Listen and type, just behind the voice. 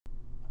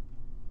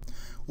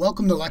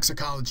Welcome to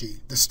Lexicology,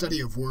 the study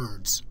of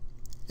words.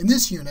 In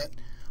this unit,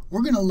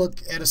 we're going to look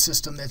at a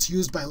system that's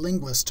used by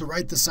linguists to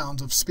write the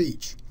sounds of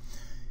speech.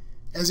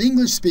 As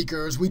English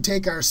speakers, we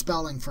take our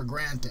spelling for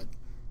granted.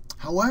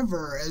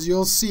 However, as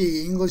you'll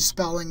see, English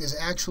spelling is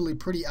actually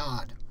pretty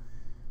odd.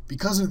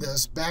 Because of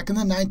this, back in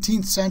the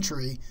 19th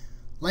century,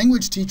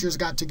 language teachers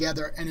got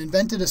together and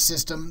invented a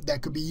system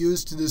that could be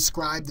used to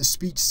describe the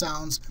speech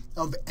sounds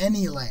of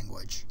any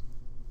language.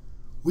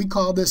 We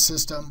call this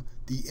system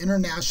the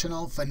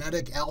International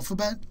Phonetic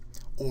Alphabet,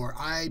 or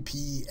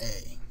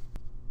IPA.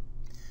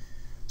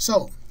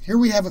 So, here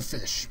we have a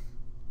fish.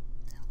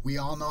 We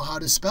all know how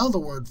to spell the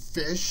word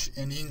fish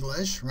in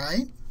English,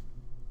 right?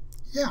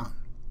 Yeah.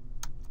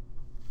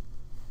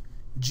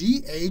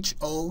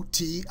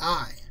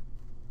 G-H-O-T-I.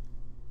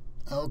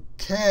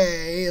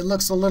 Okay, it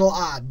looks a little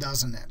odd,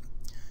 doesn't it?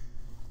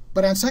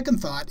 But on second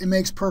thought, it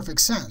makes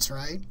perfect sense,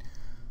 right?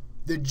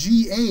 The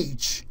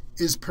G-H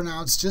is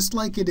pronounced just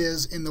like it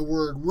is in the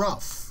word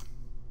rough.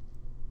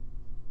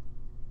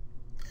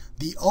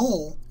 The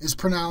O is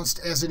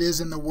pronounced as it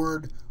is in the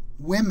word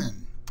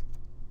women.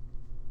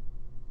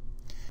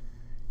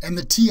 And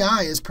the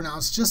TI is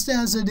pronounced just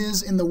as it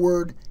is in the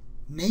word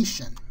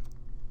nation.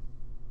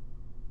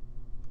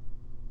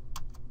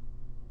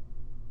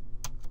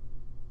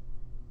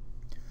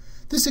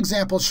 This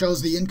example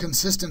shows the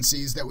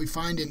inconsistencies that we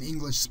find in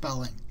English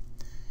spelling,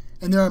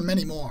 and there are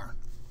many more.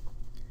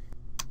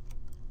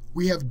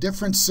 We have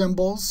different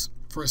symbols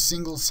for a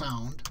single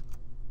sound.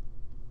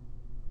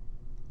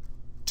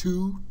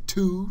 To,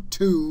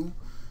 through,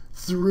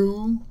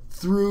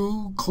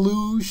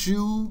 clue,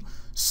 shoe,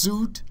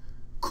 suit,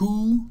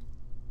 coo.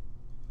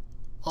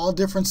 All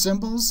different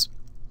symbols,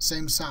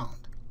 same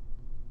sound.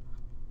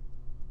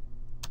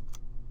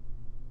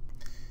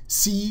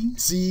 See,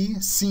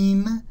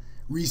 seen,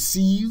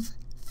 receive,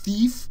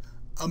 thief,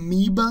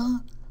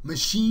 amoeba,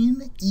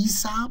 machine,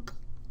 Aesop.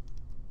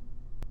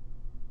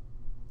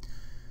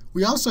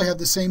 We also have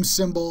the same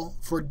symbol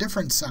for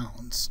different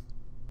sounds.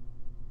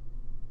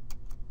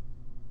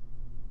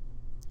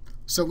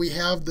 So we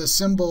have the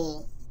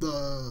symbol,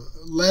 the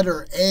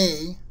letter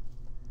A,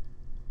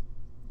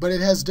 but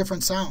it has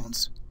different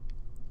sounds.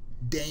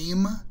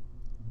 Dame,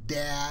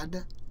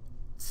 dad,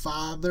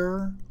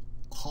 father,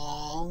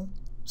 call,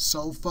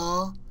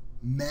 sofa,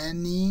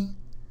 many.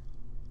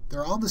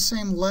 They're all the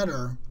same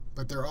letter,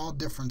 but they're all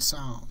different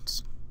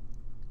sounds.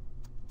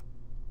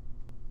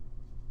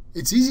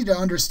 It's easy to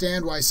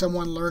understand why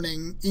someone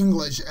learning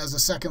English as a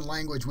second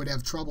language would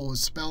have trouble with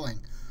spelling.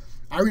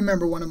 I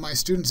remember one of my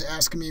students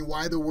asking me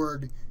why the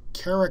word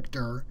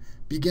character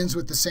begins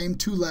with the same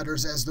two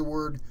letters as the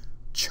word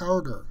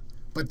charter,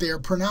 but they are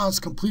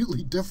pronounced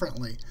completely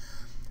differently.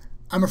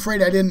 I'm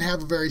afraid I didn't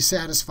have a very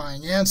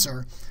satisfying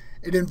answer.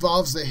 It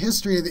involves the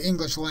history of the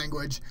English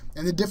language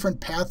and the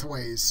different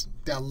pathways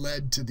that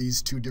led to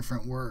these two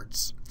different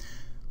words.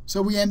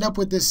 So we end up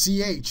with this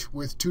CH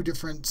with two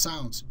different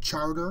sounds,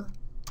 charter,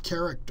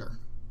 character.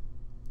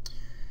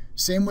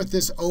 Same with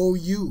this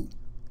OU,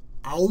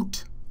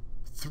 out,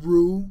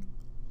 through,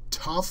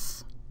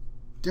 tough,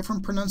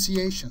 different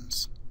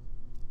pronunciations.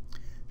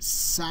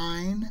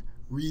 Sign,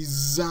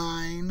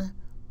 resign,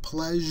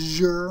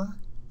 pleasure,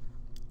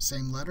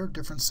 same letter,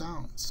 different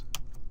sounds.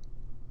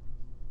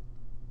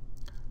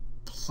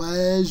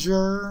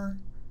 Pleasure,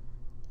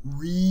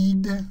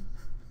 read,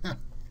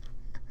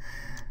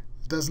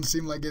 doesn't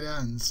seem like it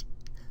ends.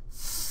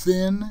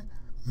 Thin,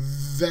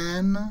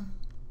 then,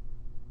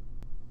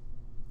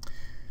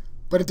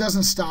 but it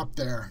doesn't stop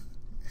there.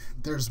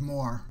 There's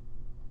more.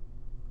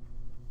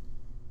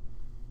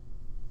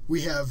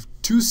 We have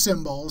two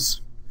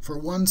symbols for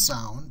one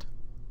sound.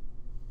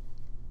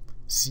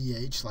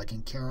 CH, like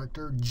in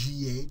character,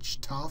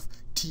 GH, tough,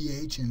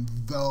 TH in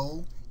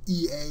though,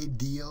 EA,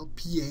 deal,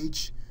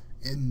 PH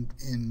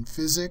in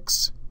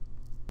physics.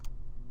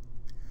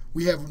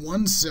 We have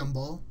one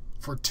symbol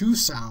for two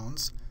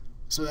sounds,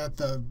 so that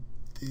the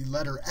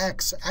letter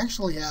X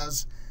actually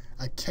has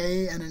a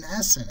K and an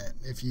S in it,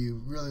 if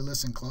you really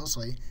listen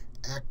closely.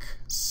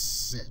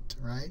 Exit,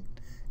 right?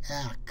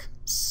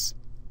 X.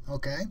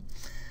 Okay?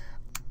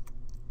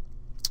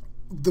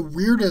 The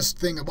weirdest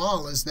thing of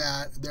all is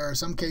that there are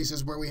some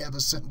cases where we have a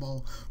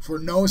symbol for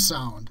no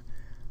sound.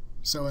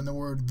 So in the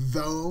word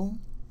though,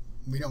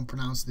 we don't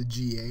pronounce the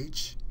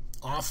GH.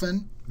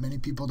 Often, many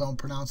people don't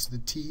pronounce the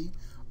T.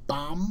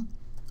 Bomb,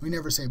 we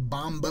never say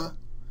bomba.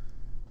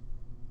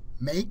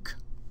 Make,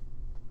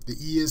 the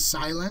E is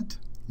silent.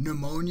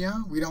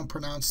 Pneumonia, we don't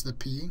pronounce the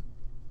P.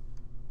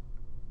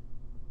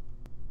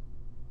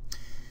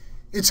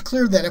 It's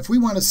clear that if we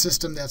want a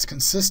system that's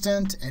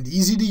consistent and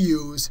easy to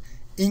use,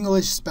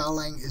 English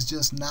spelling is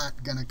just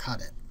not going to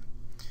cut it.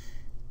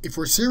 If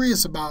we're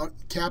serious about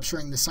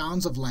capturing the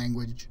sounds of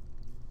language,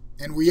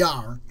 and we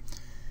are,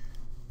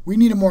 we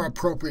need a more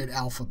appropriate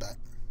alphabet.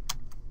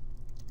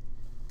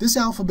 This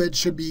alphabet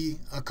should be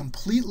a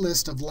complete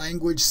list of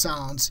language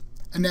sounds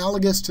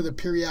analogous to the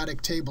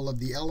periodic table of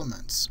the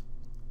elements.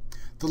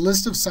 The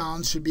list of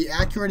sounds should be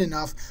accurate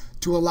enough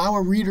to allow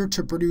a reader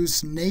to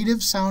produce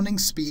native-sounding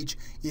speech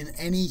in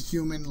any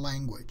human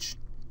language.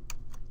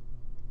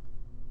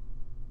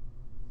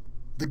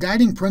 The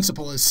guiding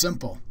principle is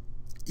simple.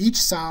 Each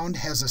sound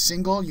has a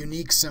single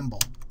unique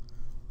symbol.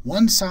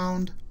 One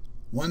sound,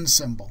 one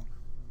symbol.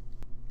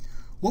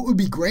 What would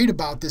be great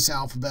about this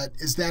alphabet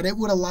is that it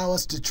would allow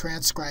us to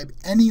transcribe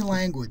any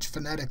language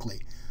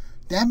phonetically.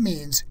 That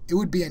means it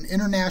would be an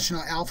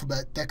international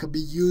alphabet that could be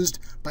used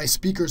by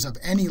speakers of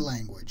any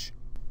language.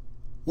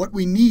 What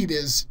we need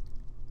is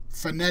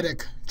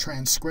phonetic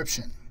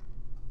transcription.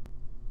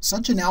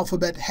 Such an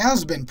alphabet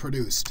has been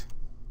produced.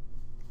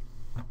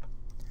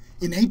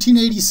 In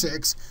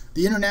 1886,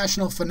 the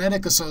International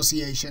Phonetic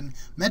Association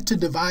met to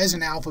devise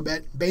an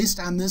alphabet based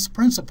on this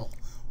principle: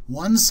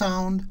 one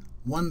sound,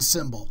 one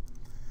symbol.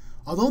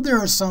 Although there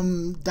are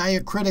some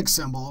diacritic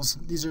symbols,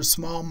 these are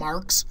small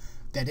marks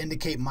that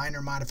indicate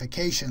minor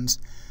modifications,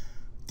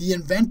 the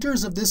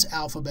inventors of this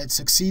alphabet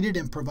succeeded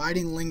in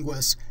providing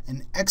linguists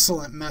an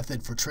excellent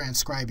method for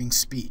transcribing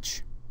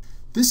speech.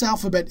 This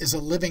alphabet is a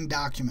living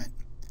document.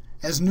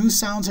 As new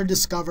sounds are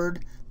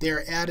discovered, they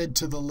are added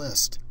to the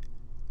list.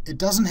 It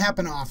doesn't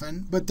happen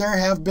often, but there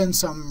have been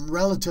some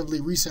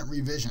relatively recent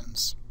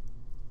revisions.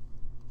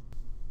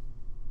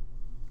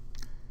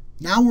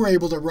 Now we're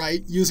able to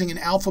write using an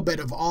alphabet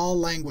of all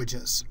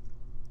languages.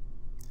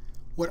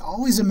 What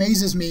always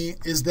amazes me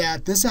is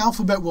that this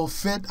alphabet will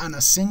fit on a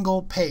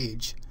single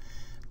page.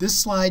 This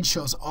slide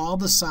shows all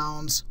the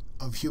sounds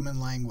of human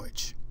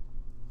language.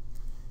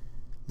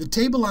 The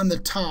table on the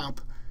top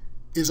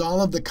is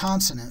all of the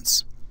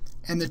consonants,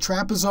 and the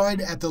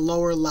trapezoid at the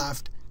lower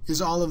left is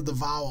all of the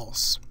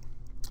vowels.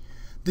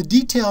 The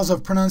details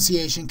of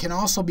pronunciation can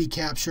also be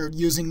captured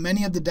using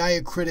many of the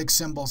diacritic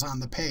symbols on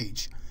the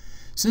page.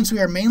 Since we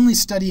are mainly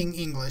studying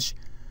English,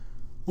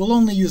 we'll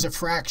only use a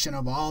fraction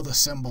of all the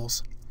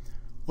symbols.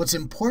 What's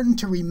important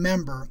to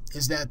remember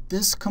is that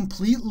this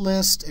complete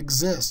list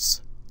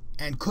exists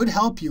and could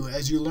help you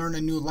as you learn a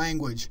new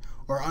language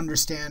or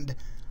understand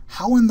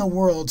how in the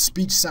world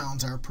speech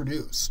sounds are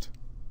produced.